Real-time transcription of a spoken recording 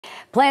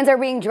Plans are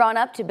being drawn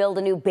up to build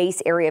a new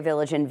base area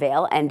village in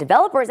Vail, and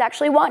developers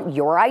actually want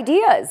your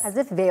ideas. As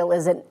if Vail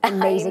isn't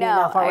amazing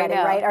enough already,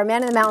 right? Our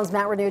man in the mountains,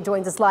 Matt Renew,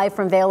 joins us live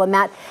from Vail. And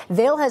Matt,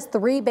 Vail has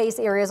 3 base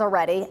areas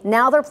already.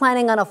 Now they're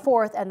planning on a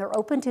 4th, and they're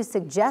open to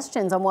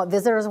suggestions on what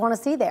visitors want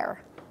to see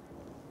there.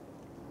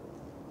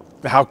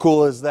 How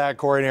cool is that,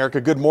 Corey and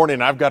Erica? Good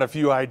morning. I've got a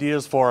few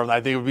ideas for them.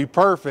 I think it would be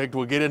perfect.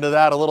 We'll get into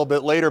that a little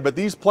bit later, but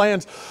these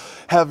plans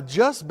have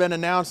just been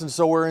announced, and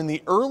so we're in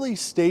the early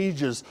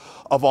stages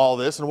of all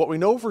this. And what we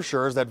know for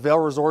sure is that Vail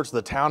Resorts,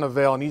 the town of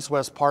Vail, and East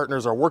West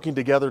Partners are working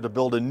together to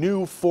build a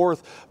new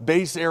 4th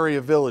base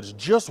area village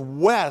just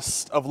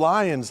west of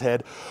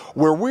Lionshead,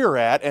 where we're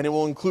at, and it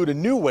will include a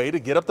new way to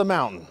get up the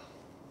mountain.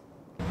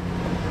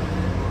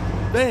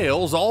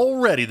 Vail's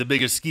already the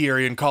biggest ski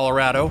area in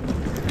Colorado.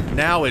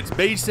 Now its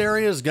base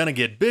area is going to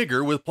get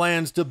bigger with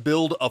plans to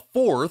build a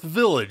 4th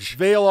village.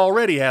 Vail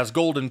already has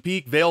Golden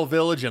Peak, Vail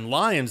Village, and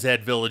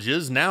Lionshead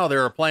villages. Now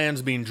there are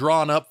plans being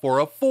drawn up for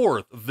a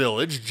 4th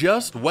village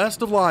just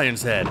west of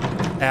Lionshead,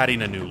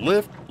 adding a new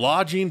lift,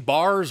 lodging,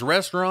 bars,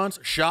 restaurants,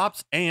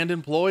 shops, and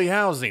employee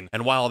housing.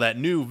 And while that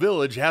new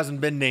village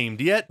hasn't been named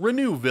yet,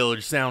 Renew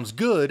Village sounds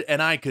good,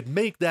 and I could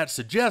make that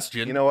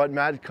suggestion. You know what,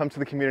 Matt? Come to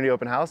the community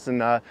open house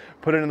and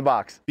put it in the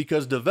box.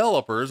 Because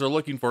developers are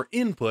looking for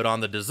input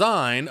on the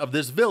design of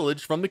this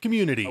village from the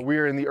community. We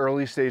are in the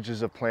early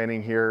stages of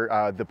planning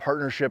here. The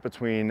partnership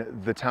between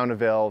the town of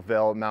Vail,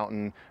 Vail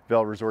Mountain,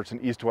 Vail Resorts,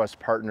 and East West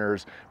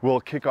Partners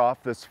will kick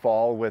off this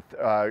fall with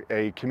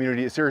a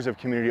series of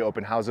community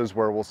open houses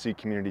where we'll see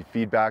community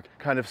feedback,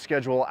 kind of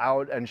schedule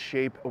out and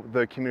shape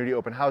the community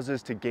open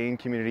houses to gain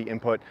community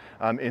input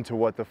into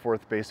what the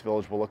 4th base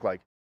village will look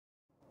like.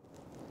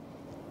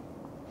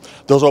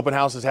 Those open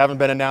houses haven't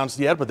been announced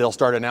yet, but they'll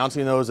start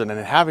announcing those and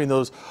then having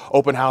those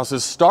open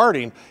houses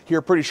starting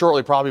here pretty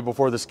shortly, probably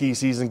before the ski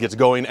season gets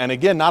going. And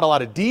again, not a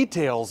lot of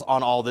details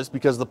on all this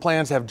because the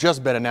plans have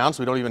just been announced.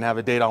 We don't even have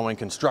a date on when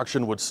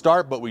construction would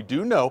start, but we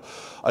do know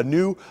a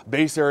new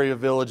base area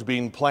village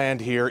being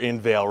planned here in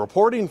Vail.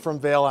 Reporting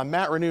from Vail, I'm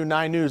Matt Renew,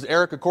 9 News.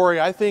 Erica,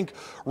 Corey, I think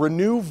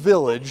Renew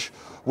Village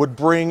would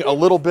bring a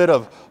little bit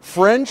of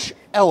French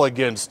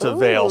elegance to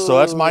Vail, so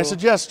that's my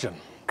suggestion.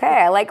 Okay,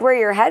 I like where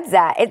your head's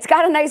at. It's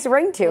got a nice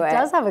ring to it. It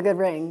does have a good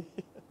ring.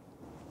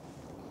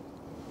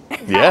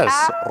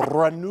 Yes,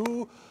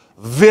 Renew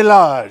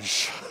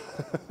Village.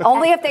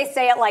 Only if they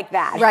say it like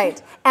that.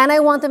 Right. And I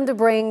want them to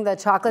bring the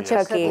chocolate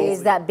chip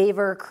cookies that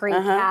Beaver Creek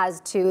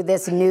has to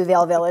this new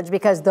Vail Village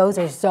because those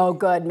are so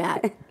good,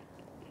 Matt.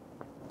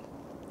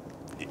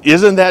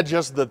 Isn't that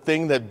just the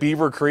thing that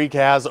Beaver Creek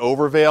has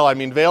over Vail? I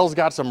mean, Vail's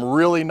got some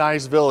really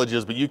nice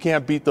villages, but you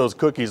can't beat those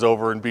cookies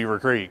over in Beaver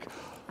Creek.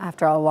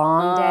 After a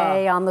long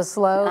day on the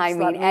slopes. I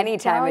mean, any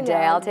time of day,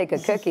 I'll take a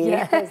cookie.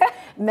 Yes.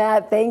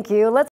 Matt, thank you. Let's